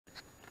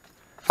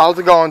How's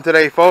it going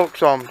today,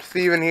 folks?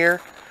 Steven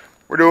here.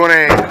 We're doing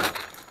a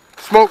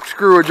smoke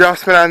screw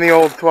adjustment on the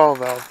old 12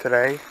 valve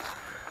today.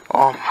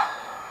 Well,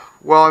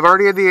 I've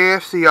already had the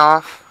AFC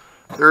off.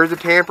 There is a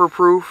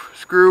tamper-proof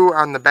screw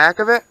on the back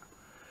of it.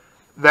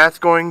 That's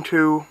going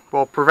to,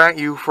 well, prevent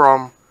you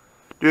from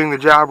doing the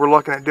job we're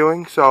looking at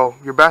doing. So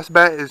your best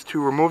bet is to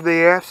remove the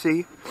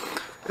AFC.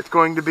 It's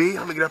going to be,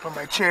 let me get up on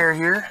my chair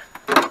here,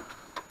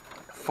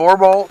 4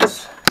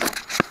 bolts.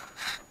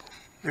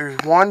 There's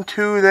 1,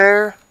 2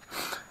 there.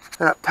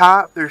 And up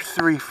top, there's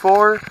 3,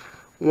 4.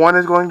 One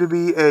is going to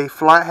be a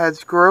flathead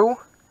screw,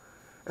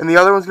 and the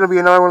other one's going to be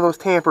another one of those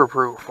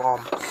tamper-proof.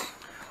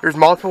 There's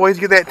multiple ways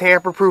to get that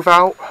tamper-proof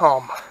out.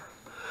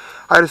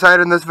 I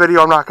decided in this video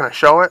I'm not going to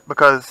show it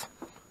because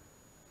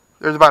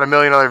there's about a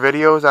million other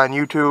videos on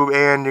YouTube,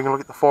 and you can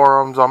look at the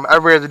forums.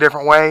 Everybody has a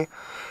different way,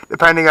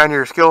 depending on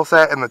your skill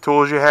set and the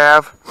tools you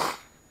have.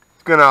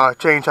 It's going to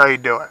change how you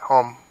do it.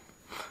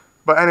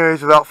 But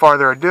anyways, without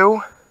further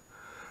ado,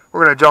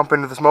 we're going to jump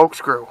into the smoke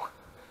screw.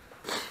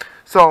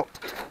 So,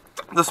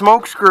 the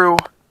smoke screw,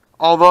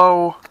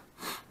 although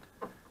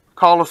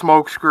called a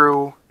smoke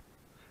screw,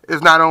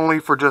 is not only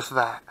for just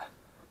that.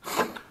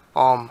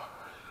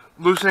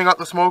 Loosening up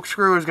the smoke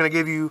screw is going to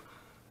give you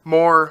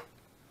more,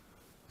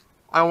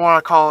 I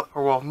want to call it,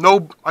 or well,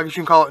 no, I guess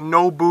you can call it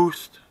no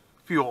boost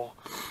fuel.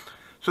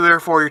 So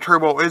therefore your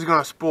turbo is going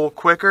to spool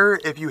quicker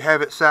if you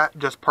have it set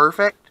just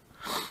perfect.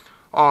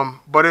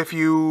 But if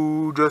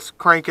you just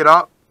crank it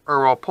up,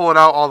 or well, pull it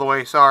out all the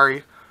way,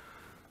 sorry,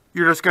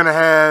 you're just going to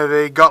have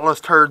a gutless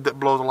turd that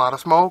blows a lot of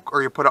smoke,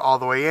 or you put it all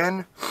the way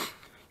in,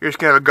 you're just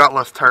going to have a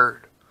gutless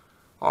turd.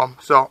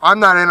 So I'm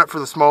not in it for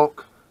the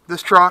smoke.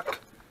 This truck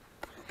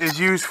is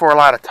used for a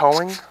lot of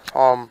towing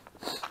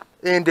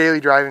and daily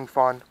driving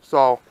fun.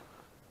 So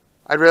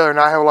I'd rather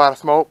not have a lot of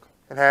smoke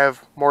and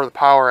have more of the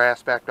power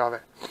aspect of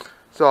it.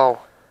 So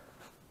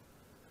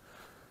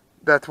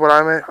that's what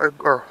I'm in,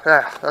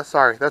 that's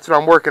what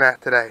I'm working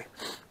at today.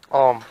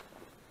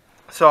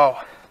 So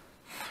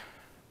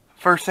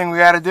first thing we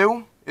got to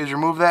do is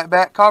remove that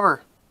back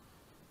cover.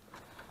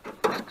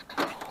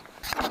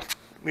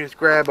 Let me just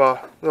grab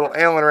a little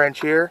Allen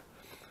wrench here,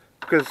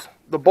 because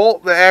the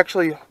bolt that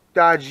actually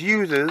Dodge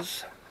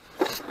uses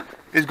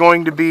is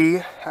going to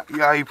be,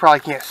 yeah, you probably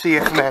can't see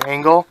it from that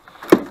angle,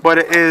 but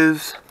it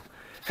has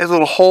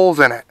little holes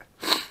in it,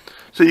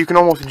 so you can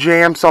almost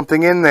jam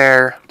something in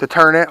there to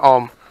turn it.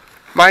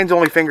 Mine's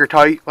only finger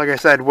tight. Like I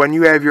said, when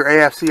you have your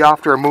AFC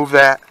off to remove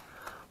that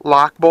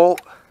lock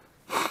bolt,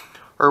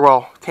 or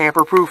well,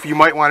 tamper proof, you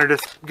might want to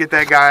just get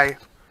that guy,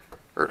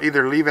 or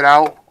either leave it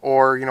out,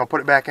 or you know, put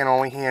it back in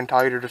only hand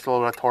tight, or just a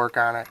little bit of torque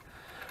on it,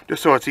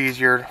 just so it's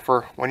easier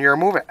for when you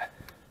remove it.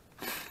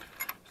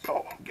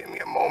 So give me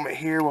a moment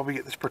here while we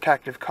get this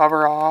protective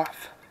cover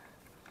off.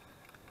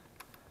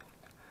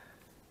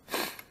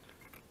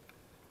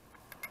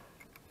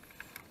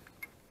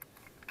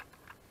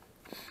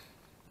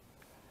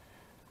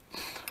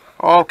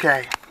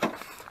 Okay,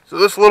 so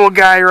this little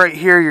guy right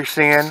here you're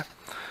seeing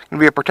going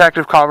to be a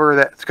protective cover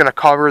that's going to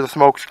cover the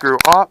smoke screw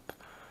up.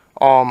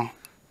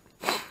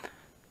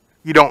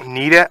 You don't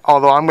need it,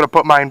 although I'm going to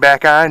put mine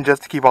back on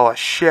just to keep all the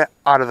shit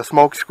out of the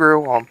smoke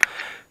screw.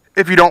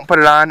 If you don't put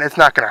it on, it's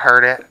not going to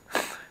hurt it.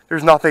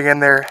 There's nothing in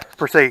there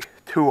per se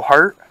to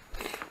hurt.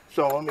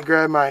 So let me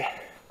grab my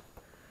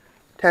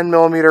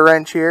 10mm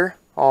wrench here.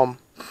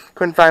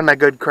 Couldn't find my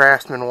good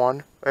Craftsman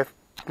one. If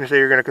you say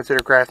you're going to consider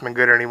Craftsman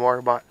good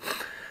anymore, but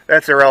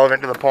that's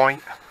irrelevant to the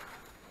point.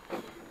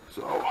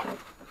 So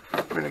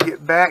I'm going to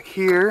get back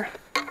here.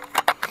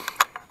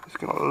 Just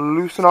going to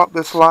loosen up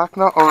this lock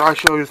nut, or I'll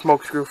show you the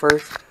smoke screw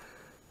first.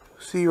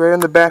 See right in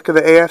the back of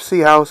the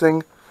AFC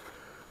housing,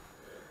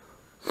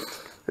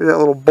 there's that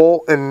little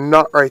bolt and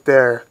nut right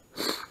there.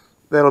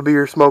 That'll be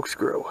your smoke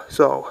screw.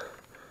 So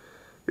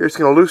you're just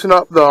going to loosen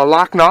up the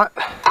lock nut.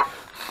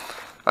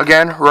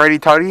 Again, righty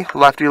tighty,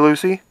 lefty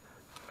loosey.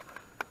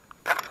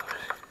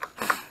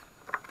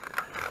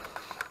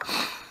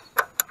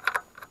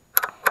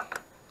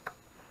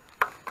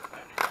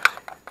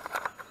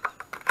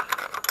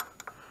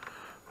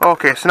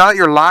 Okay, so now that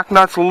your lock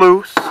nut's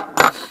loose,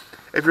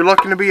 if you're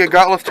looking to be a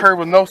gutless turd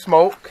with no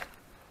smoke,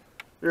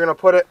 you're going to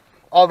put it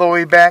all the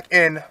way back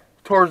in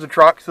towards the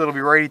truck, so it'll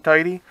be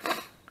righty-tighty.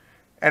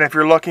 And if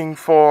you're looking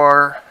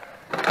for,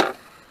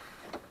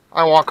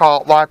 I won't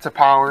call it lots of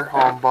power,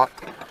 but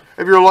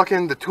if you're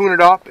looking to tune it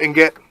up and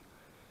get,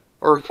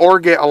 or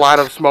get a lot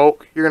of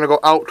smoke, you're going to go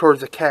out towards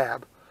the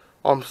cab.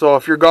 So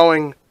if you're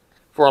going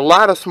for a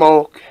lot of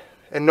smoke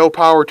and no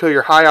power till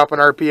you're high up in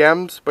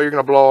RPMs, but you're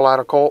going to blow a lot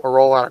of coal, or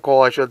roll a lot of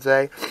coal I should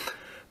say,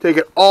 take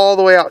it all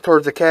the way out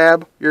towards the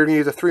cab, you're going to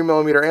use a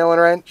 3mm Allen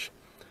wrench.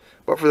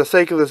 But for the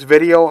sake of this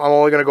video, I'm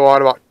only going to go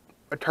out about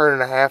a turn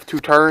and a half, 2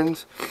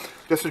 turns,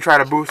 just to try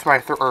to boost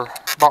my,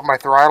 bump my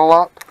throttle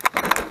up.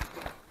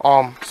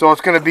 So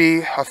it's going to be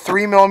a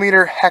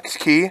 3mm hex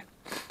key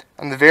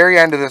on the very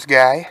end of this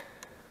guy.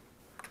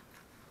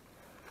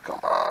 Come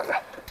on.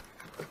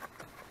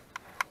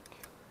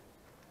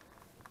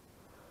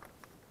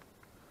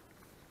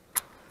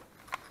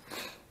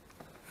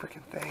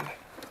 Freaking thing.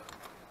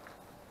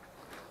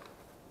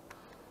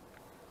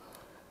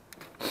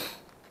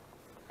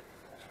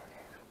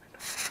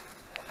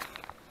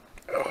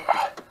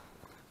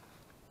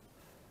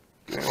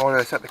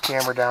 moment to set the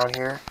camera down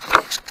here.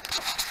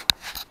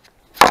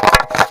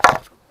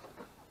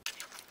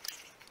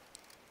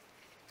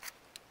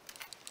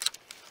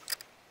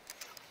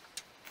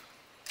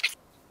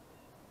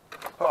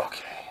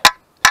 Okay.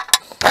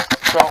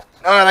 So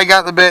now that I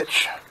got the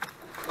bitch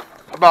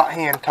about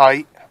hand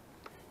tight,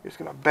 just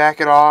gonna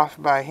back it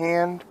off by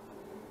hand.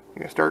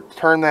 You're gonna start to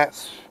turn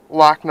that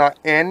lock nut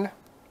in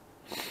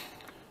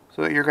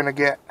so that you're gonna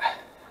get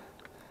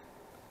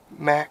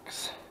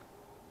max.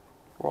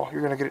 Well,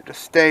 you're gonna get it to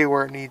stay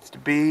where it needs to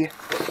be.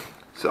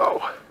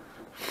 So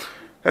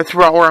that's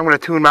about where I'm gonna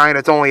tune mine.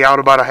 It's only out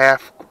about a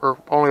half,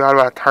 or only out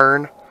about a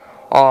turn,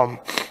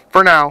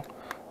 for now.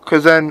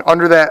 Because then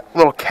under that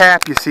little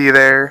cap you see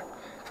there,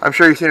 I'm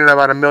sure you've seen it in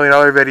about a million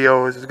other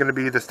videos, is going to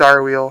be the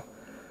star wheel.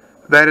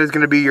 That is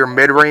going to be your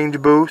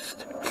mid-range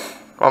boost.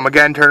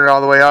 Again, turn it all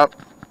the way up.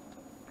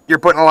 You're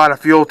putting a lot of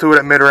fuel to it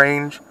at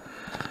mid-range.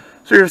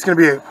 So you're just going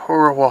to be,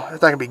 well,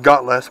 it's not going to be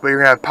gutless, but you're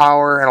going to have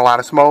power and a lot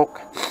of smoke.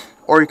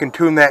 Or you can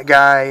tune that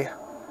guy,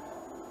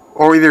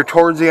 or either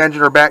towards the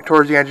engine or back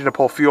towards the engine to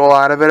pull fuel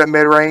out of it at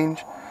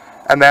mid-range.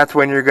 And that's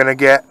when you're going to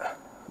get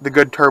the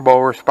good turbo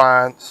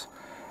response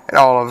and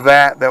all of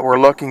that we're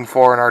looking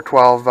for in our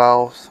 12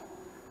 valves,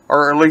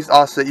 or at least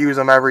us that use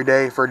them every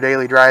day for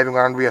daily driving. We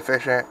want to be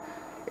efficient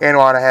and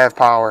want to have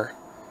power.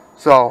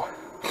 So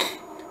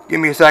give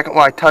me a second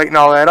while I tighten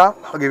all that up.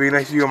 I'll give you a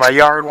nice view of my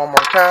yard one more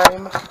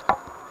time.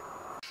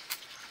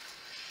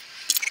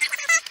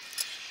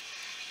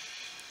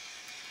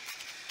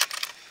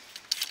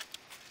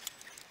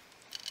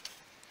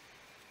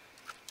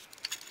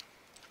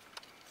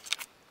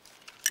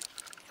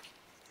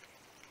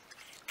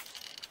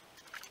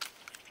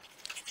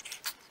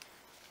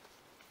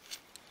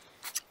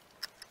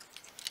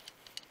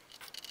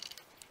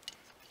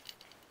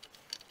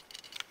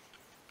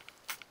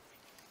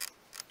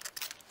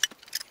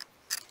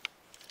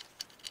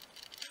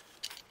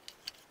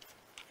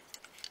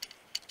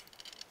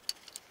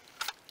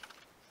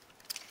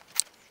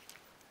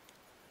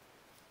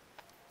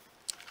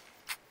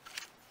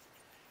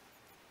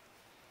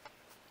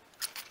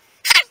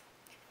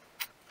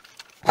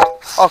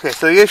 Okay,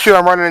 so the issue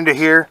I'm running into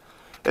here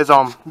is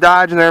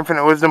Dodge and their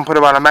infinite wisdom put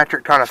about a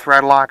metric ton of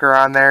thread locker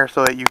on there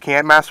so that you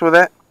can't mess with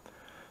it.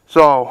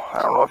 So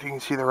I don't know if you can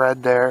see the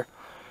red there,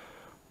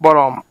 but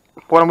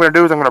what I'm going to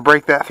do is I'm going to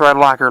break that thread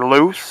locker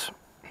loose,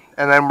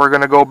 and then we're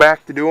going to go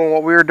back to doing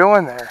what we were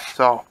doing there.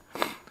 So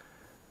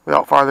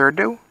without further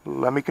ado,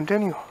 let me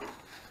continue.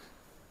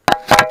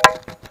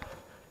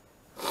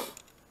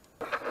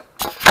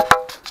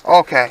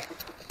 Okay,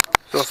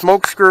 so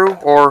smoke screw,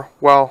 or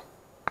well,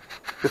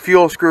 the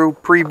fuel screw,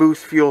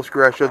 pre-boost fuel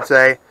screw I should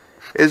say,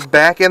 is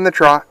back in the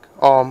truck.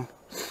 I'm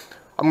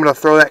going to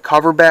throw that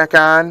cover back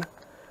on,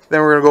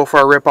 then we're going to go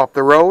for a rip up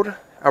the road,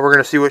 and we're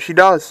going to see what she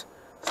does.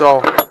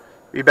 So,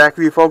 be back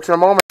with you folks in a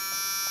moment.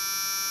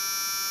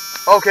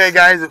 Okay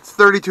guys, it's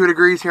 32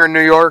 degrees here in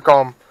New York.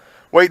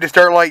 Wait to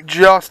start light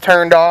just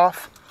turned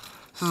off.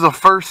 This is the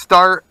first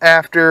start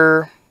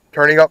after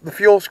turning up the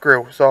fuel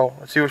screw, so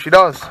let's see what she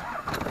does.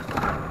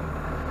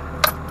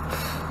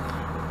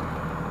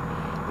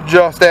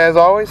 Just as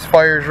always,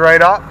 fires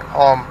right up.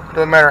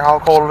 Doesn't matter how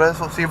cold it is.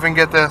 Let's see if we can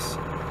get this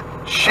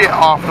shit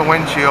off the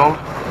windshield.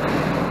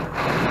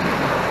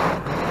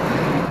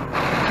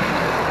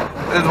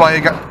 This is why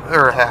you got,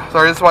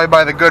 this is why you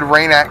buy the good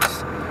Rain-X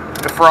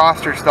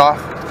defroster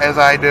stuff, as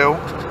I do.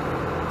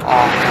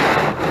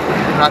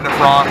 Not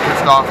defroster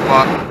stuff,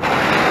 but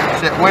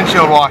shit,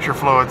 windshield washer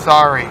fluid.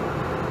 Sorry.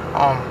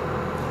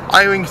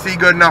 I can see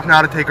good enough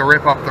now to take a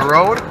rip up the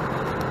road.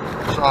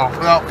 So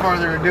without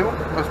further ado,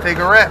 let's take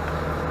a rip.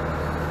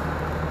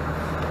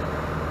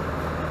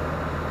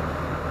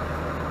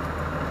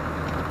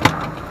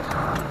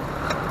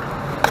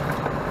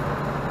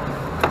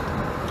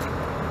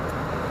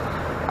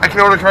 I can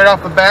notice right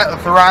off the bat the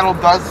throttle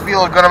does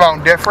feel a good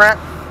amount different.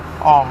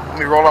 Let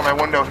me roll out my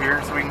window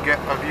here so we can get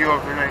a view of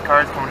if there's any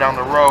cars coming down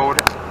the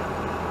road.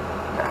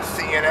 Not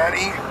seeing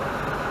any.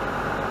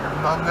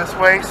 There's none this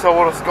way, so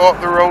we'll just go up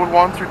the road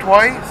once or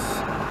twice.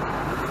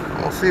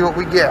 We'll see what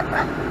we get.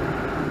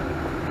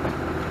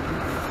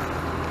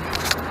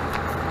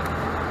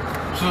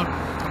 So,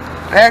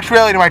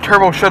 actually, my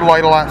turbo should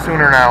light a lot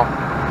sooner now,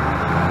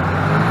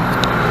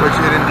 which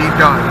it indeed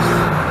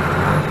does.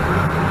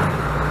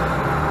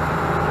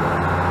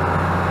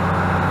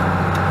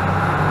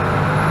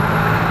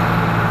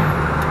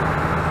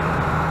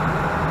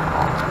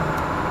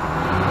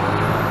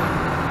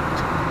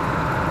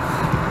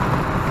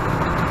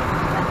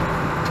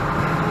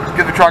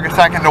 Give the truck a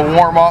second to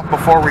warm up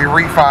before we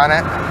reef on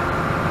it.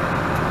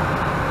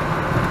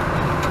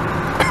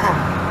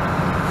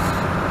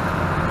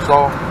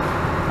 So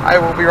I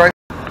will be right.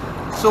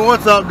 So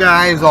what's up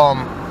guys?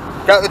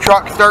 Got the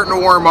truck starting to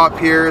warm up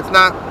here. It's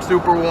not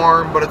super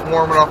warm, but it's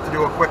warm enough to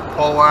do a quick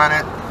pull on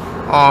it.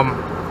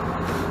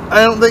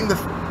 I don't think the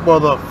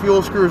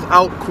fuel screw is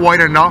out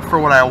quite enough for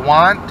what I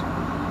want.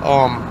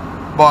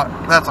 But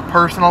that's a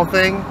personal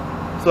thing.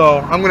 So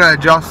I'm going to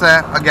adjust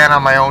that again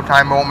on my own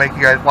time. I won't make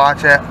you guys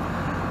watch it.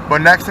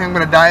 But next thing I'm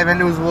going to dive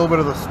into is a little bit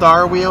of the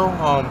star wheel.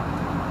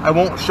 I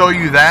won't show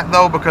you that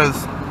though,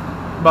 because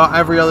about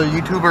every other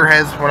YouTuber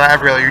has, well, not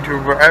every other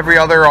YouTuber, but every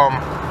other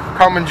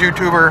Cummins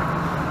YouTuber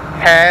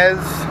has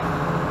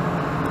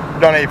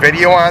done a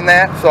video on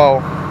that, so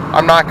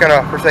I'm not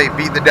gonna per se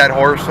beat the dead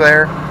horse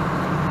there.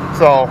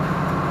 So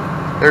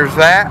there's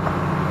that.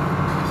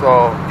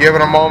 So give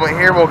it a moment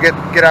here, we'll get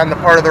on the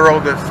part of the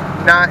road that's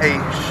not a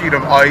sheet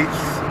of ice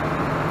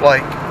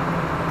like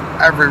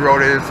every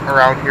road is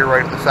around here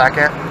right at the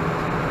second.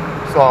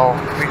 So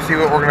let me see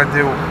what we're gonna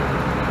do.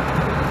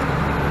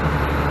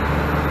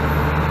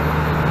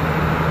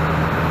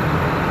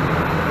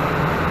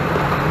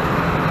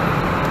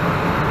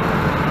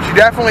 She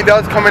definitely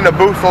does come into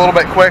boost a little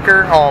bit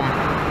quicker.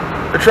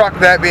 The truck,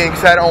 that being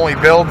said, only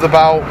builds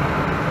about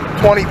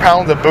 20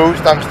 pounds of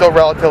boost. I'm still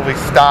relatively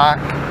stock.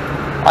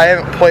 I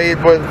haven't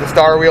played with the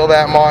Star Wheel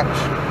that much.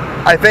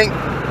 I think,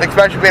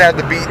 especially being at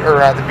the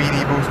not the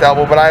BD boost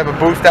elbow, but I have a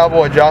boost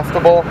elbow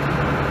adjustable.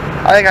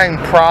 I think I can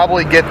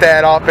probably get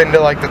that up into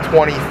like the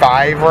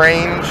 25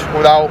 range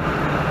without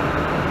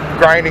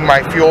grinding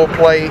my fuel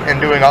plate and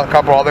doing a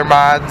couple other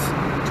mods.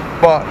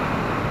 But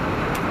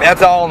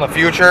that's all in the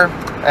future,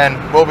 and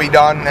we'll be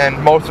done.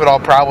 And most of it I'll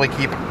probably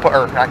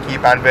not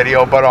keep on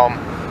video, but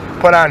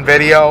put on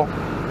video.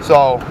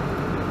 So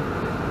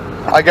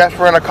I guess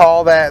we're gonna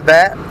call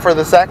that for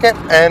the second,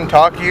 and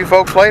talk to you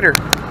folks later.